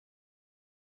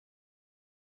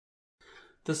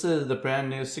This is the brand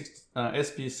new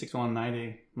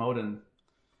SB6190 modem,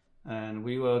 and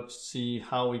we will see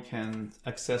how we can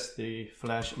access the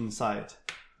flash inside.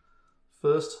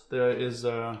 First, there is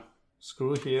a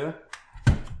screw here.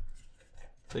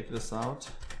 Take this out.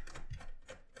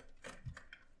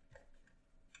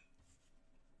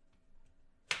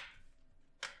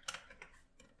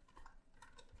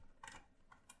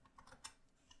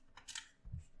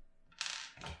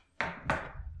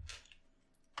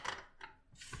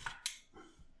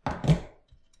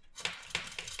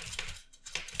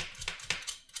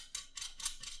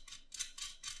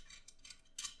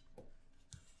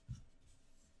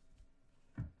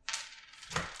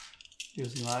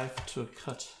 Use knife to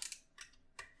cut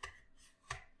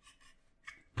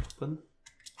open.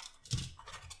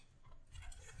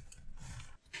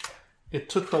 It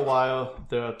took a while.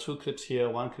 There are two clips here,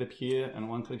 one clip here, and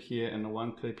one clip here, and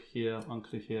one clip here, one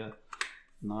clip here.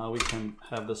 Now we can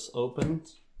have this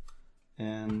opened,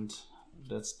 and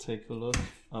let's take a look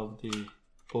of the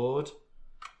board.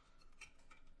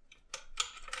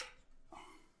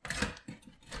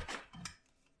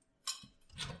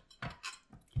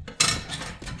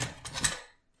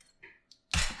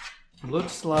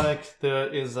 Looks like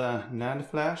there is a NAND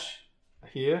flash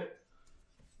here,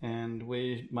 and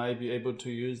we might be able to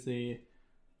use the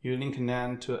U-Link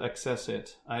NAND to access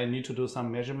it. I need to do some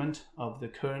measurement of the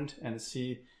current and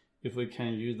see if we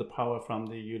can use the power from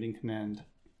the U-Link NAND.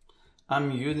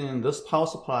 I'm using this power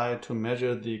supply to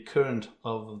measure the current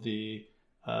of the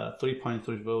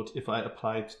 3.3 volt if I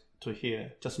apply it to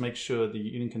here. Just make sure the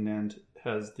U-Link NAND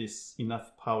has this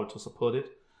enough power to support it.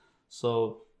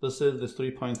 So this is the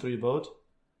 3.3 volt,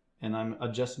 and I'm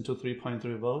adjusting to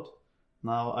 3.3 volt.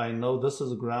 Now I know this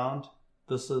is ground,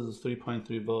 this is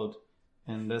 3.3 volt,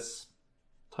 and let's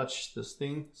touch this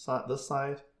thing, this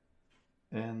side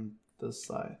and this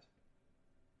side.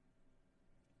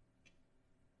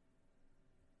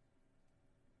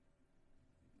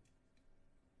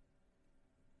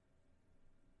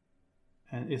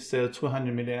 And it says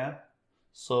 200 milliamp.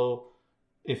 So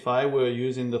if I were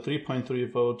using the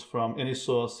 3.3 volt from any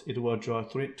source, it will draw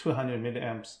 200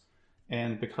 milliamps.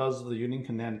 And because the U-Link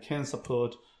NAND can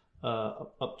support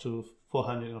up to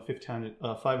 400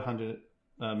 or 500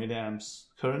 milliamps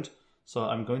current, so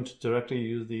I'm going to directly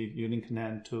use the U-Link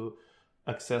NAND to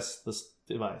access this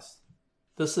device.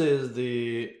 This is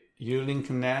the U-Link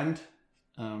NAND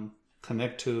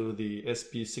connect to the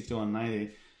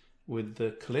SB6190 with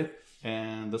the clip,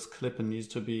 and this clip needs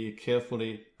to be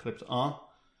carefully clipped on.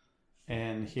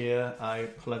 And here I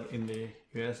plug in the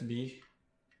USB.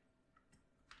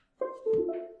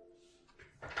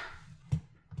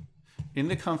 In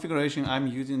the configuration, I'm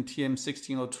using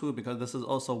TM1602 because this is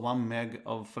also 1 meg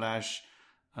of flash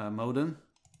modem,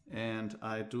 and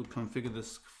I do configure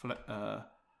this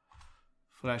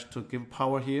flash to give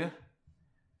power here.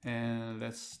 And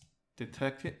let's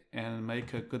detect it and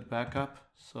make a good backup.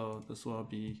 So this will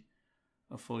be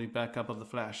a fully backup of the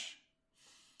flash.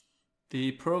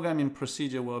 The programming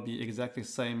procedure will be exactly the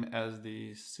same as the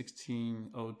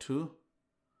 1602.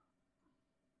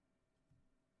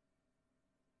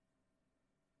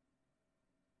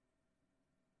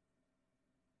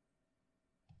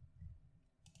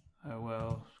 I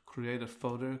will create a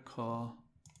folder called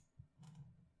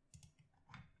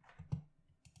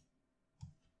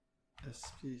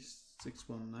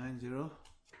SB6190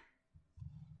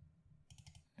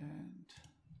 and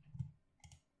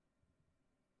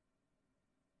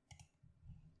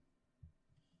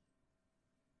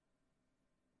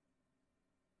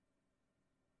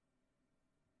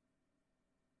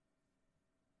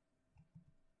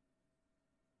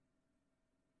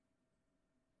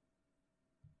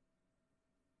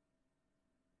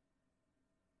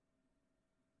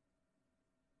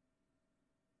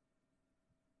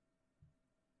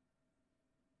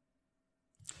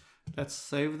let's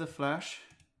save the flash,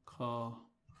 call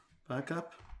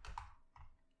backup.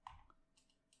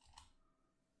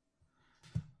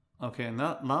 Okay,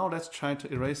 now let's try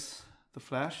to erase the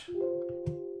flash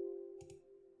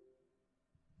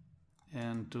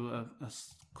and do a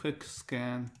quick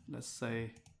scan. Let's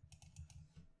say,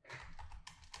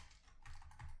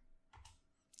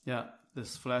 yeah,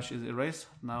 this flash is erased.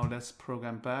 Now let's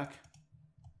program back.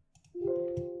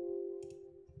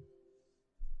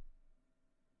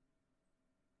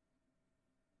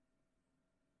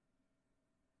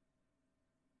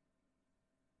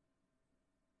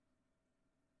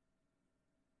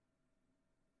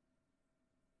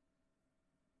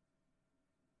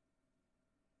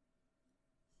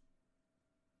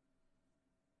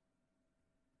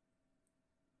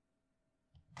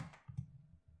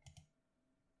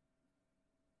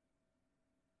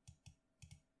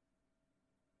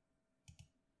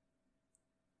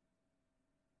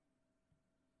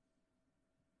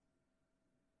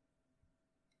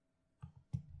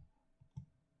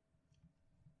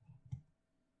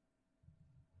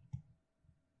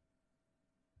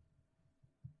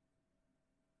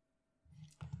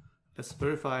 Let's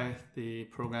verify the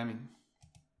programming.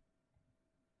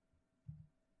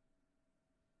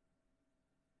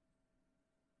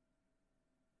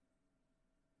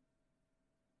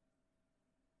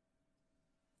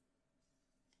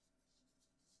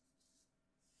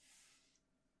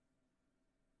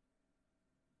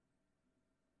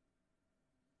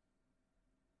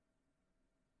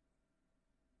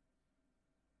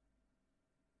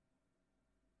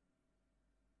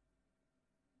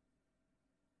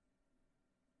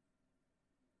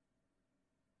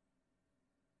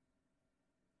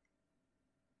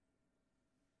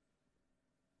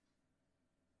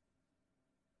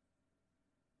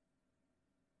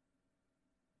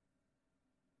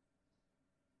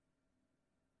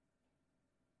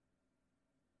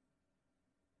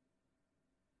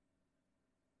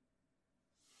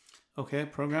 Okay,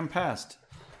 program passed.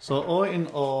 So all in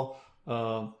all,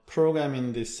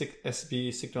 programming the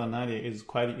SB6190 is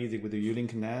quite easy with the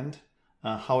Ulink NAND.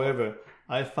 However,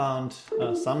 I found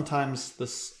sometimes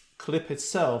this clip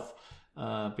itself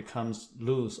becomes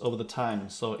loose over the time.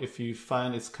 So if you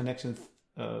find its connection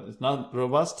is not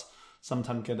robust,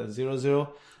 sometimes get a 0-0.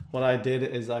 What I did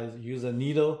is I use a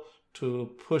needle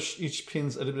to push each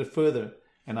pins a little bit further,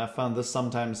 and I found this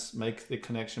sometimes make the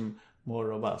connection more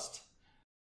robust.